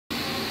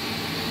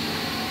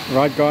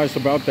Right guys,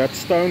 about that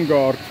stone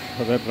guard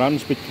that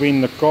runs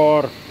between the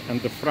car and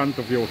the front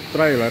of your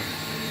trailer,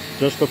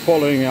 just the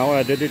following how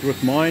I did it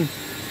with mine.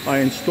 I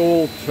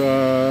installed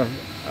a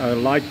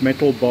light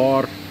metal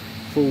bar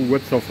full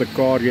width of the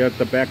car here at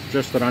the back,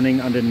 just running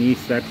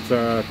underneath that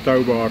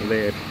tow bar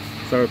there.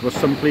 So it was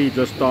simply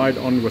just tied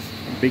on with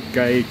big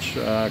gauge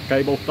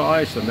cable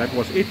ties, and that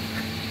was it.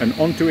 And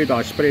onto it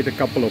I spread a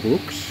couple of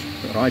hooks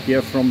right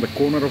here from the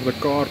corner of the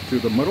car to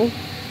the middle,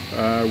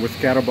 with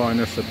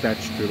carabiners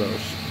attached to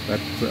those.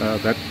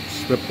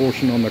 That's the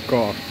portion on the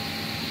car.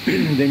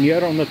 Then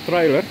here on the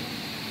trailer,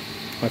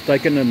 I've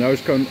taken the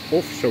nose cone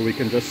off so we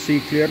can just see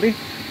clearly.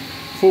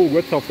 Full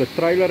width of the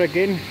trailer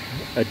again,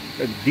 a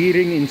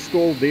D-ring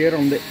installed there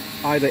on the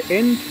either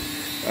end,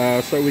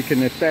 so we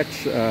can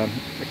attach a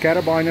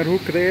carabiner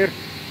hook there,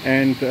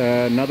 and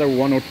another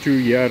one or two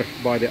here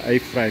by the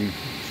A-frame,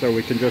 so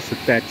we can just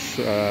attach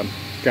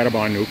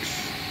carabine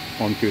hooks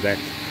onto that.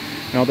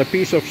 Now the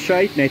piece of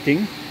shade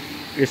netting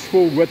is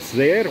full width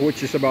there,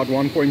 which is about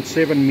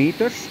 1.7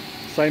 meters,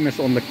 same as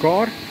on the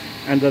car.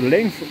 And the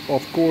length,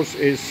 of course,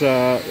 is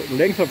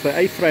length of the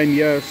A-frame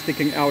here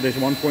sticking out is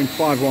 1.5,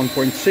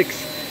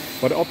 1.6.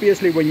 But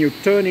obviously when you're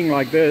turning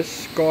like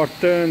this, car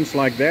turns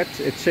like that,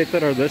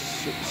 etc., this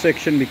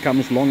section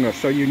becomes longer.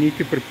 So you need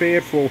to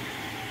prepare for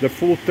the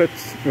full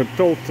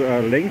tilt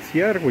length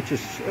here, which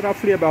is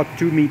roughly about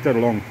 2 meters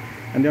long.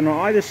 And then on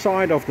either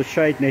side of the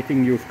shade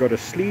netting you've got a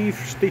sleeve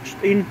stitched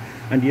in,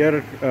 and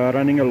here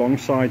running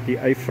alongside the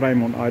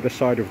A-frame on either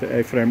side of the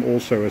A-frame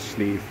also a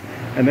sleeve.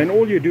 And then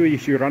all you do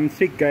is you run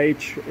thick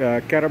gauge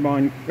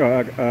carabine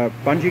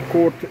bungee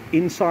cord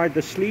inside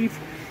the sleeve,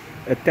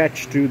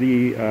 attached to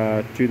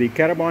the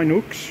carabine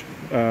hooks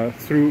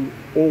through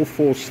all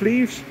 4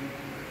 sleeves,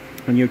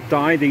 and you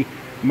tie the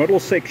middle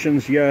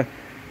sections here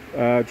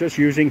just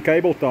using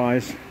cable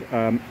ties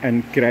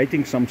and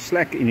creating some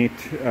slack in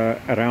it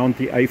around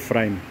the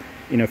A-frame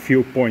in a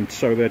few points,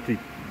 so that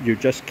you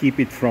just keep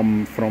it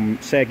from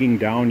sagging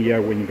down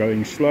here when you're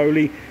going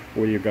slowly,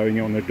 or you're going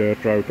on a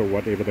dirt road, or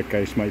whatever the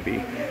case may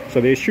be.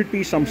 So there should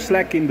be some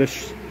slack in the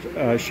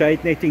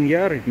shade netting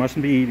here. It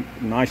mustn't be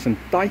nice and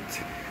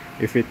tight.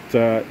 If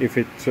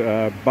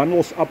it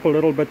bundles up a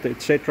little bit,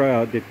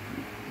 etc., it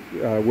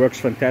works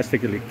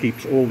fantastically. It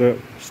keeps all the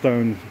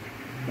stone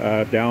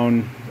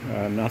down,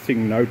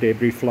 no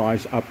debris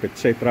flies up,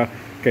 etc.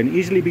 Can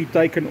easily be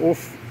taken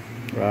off.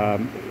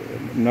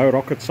 No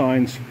rocket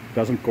science,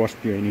 doesn't cost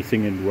you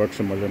anything, and works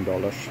 $1 million.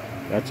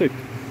 That's it.